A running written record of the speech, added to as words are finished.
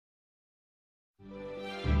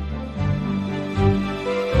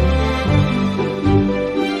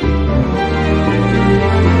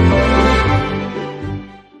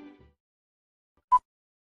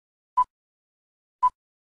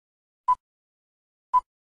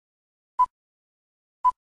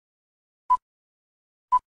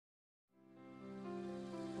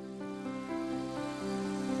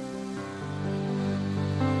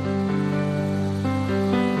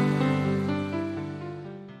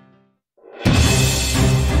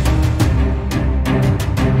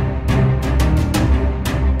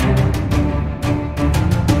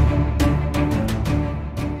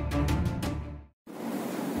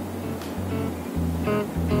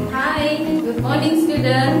Morning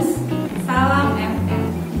students, Salam FM.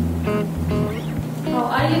 How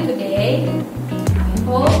are you today? I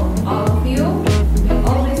hope all of you will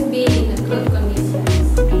always be in a good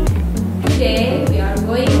conditions. Today we are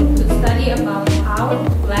going to study about how to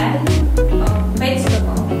plant a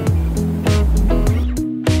vegetable.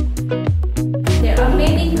 There are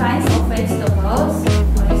many kinds of vegetables.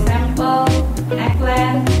 For example,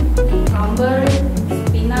 eggplant, cucumber,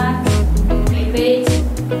 spinach, cabbage,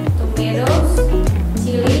 tomatoes,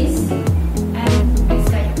 chilies, and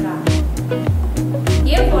etc.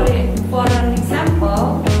 Here for an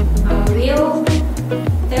example, I will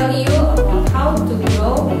tell you about how to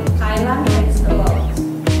grow Thailand vegetables.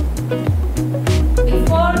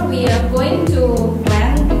 Before we are going to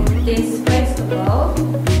plant this vegetable,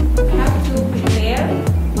 we have to prepare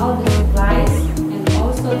all the supplies and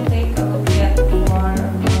also take a look at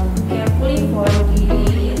carefully for the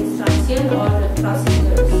instruction or the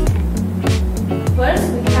procedures. First,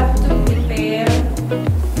 we have to prepare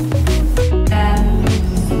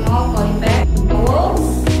small poly bag, towels,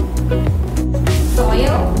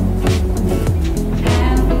 soil,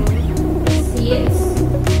 and seeds,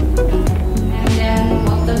 and then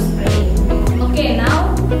water spray. Okay, now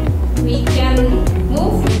we can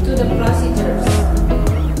move to the procedures.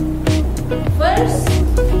 First,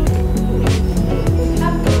 we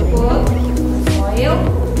have to put soil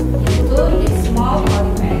into this small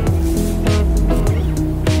poly bag.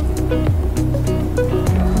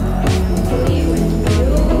 Actually, when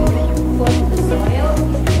you put the soil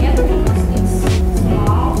in it, because it's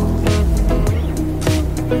small,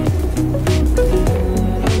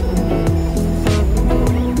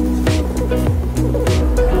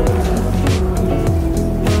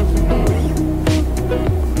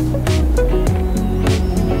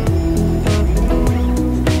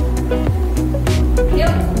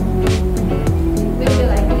 will be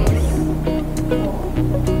like this.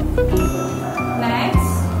 Next,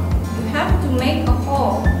 you have to make a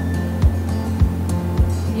hole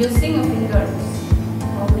using a fingers,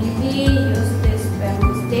 or maybe use this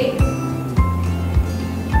bamboo stick,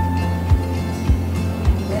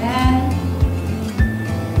 and then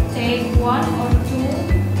take 1 or 2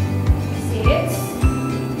 seeds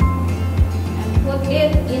and put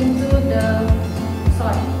it into the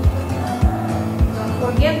soil. Don't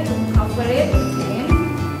forget to cover it again.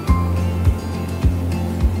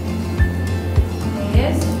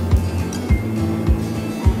 This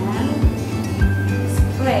and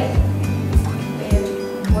spray with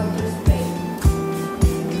water spray.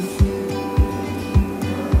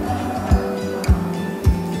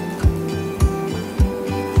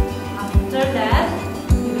 After that,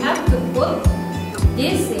 you have to put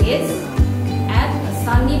these seeds at a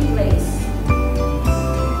sunny place.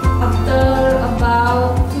 After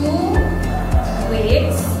about 2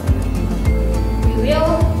 weeks, we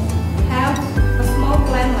will have a small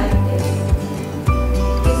plant like this.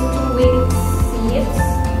 These 2 weeks seeds,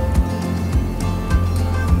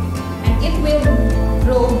 and it will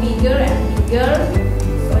grow bigger and bigger.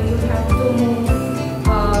 So you have to move a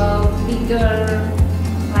bigger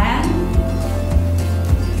plant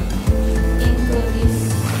into this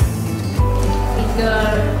bigger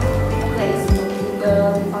place, the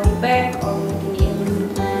poly bag or in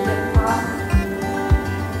the pot.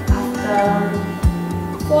 After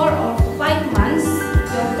 4 or 5 months,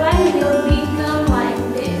 your plant will become like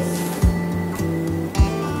this.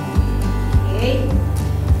 Okay,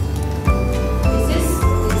 this is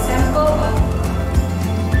the sample of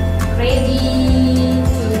ready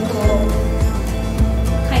to go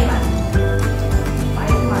Thailand.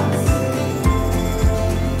 5 months,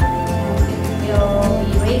 and it will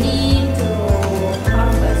be ready to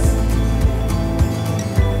harvest.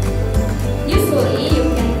 Usually, you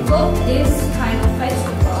can cook this kind of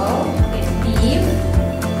vegetable with beef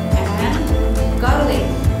and garlic.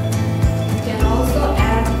 You can also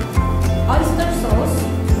add oyster sauce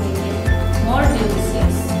to make it more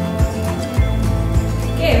delicious.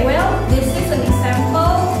 Okay, well, this is an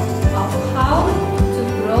example of how to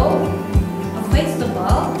grow a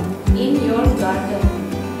vegetable in your garden.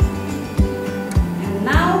 And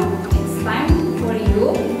now it's time for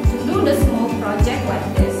you to do the small project like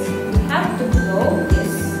this. You have to grow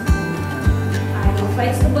this kind of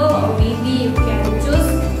vegetable, or maybe you can choose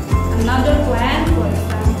another plant. For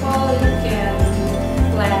example, you can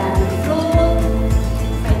plant fruit,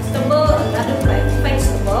 vegetable, another plant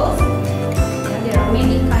vegetables. And there are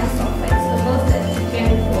many kinds of vegetables that you can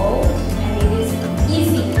grow, and it is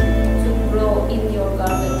easy to grow in your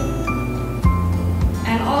garden.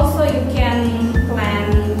 And also you can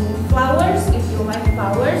plant flowers if you like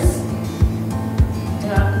flowers.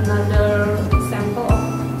 There are another example of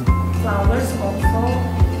flowers procedures also.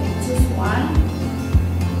 Choose one.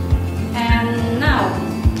 And now,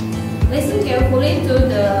 listen carefully to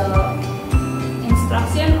the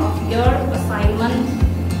instruction of your assignment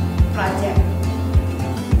project.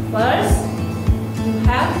 First, you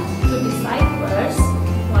have to decide first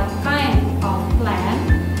what kind of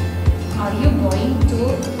plant are you going to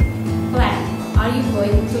plant, are you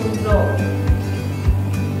going to grow.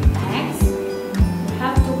 Next, you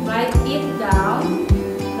have to write it down,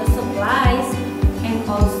 the supplies and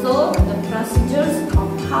also the procedures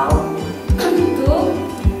of how to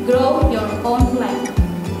grow your own plant.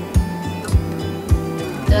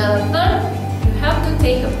 The third, you have to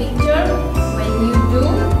take a picture when you do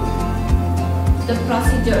the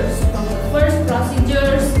procedures, from the first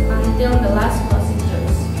procedures until the last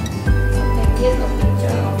procedures. So take a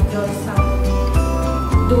picture of yourself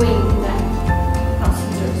doing that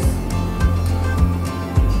procedures.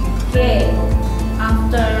 Okay,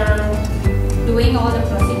 after doing all the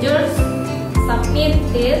procedures, submit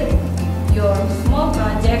your small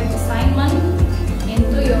project assignment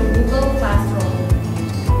into your Google Classroom.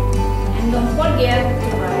 And don't forget to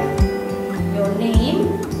write your name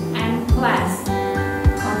and class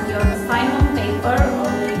on your assignment paper or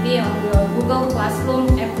maybe on your Google Classroom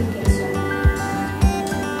application.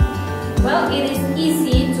 Well, it is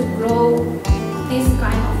easy to grow this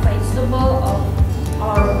kind of vegetable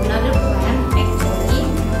or another plant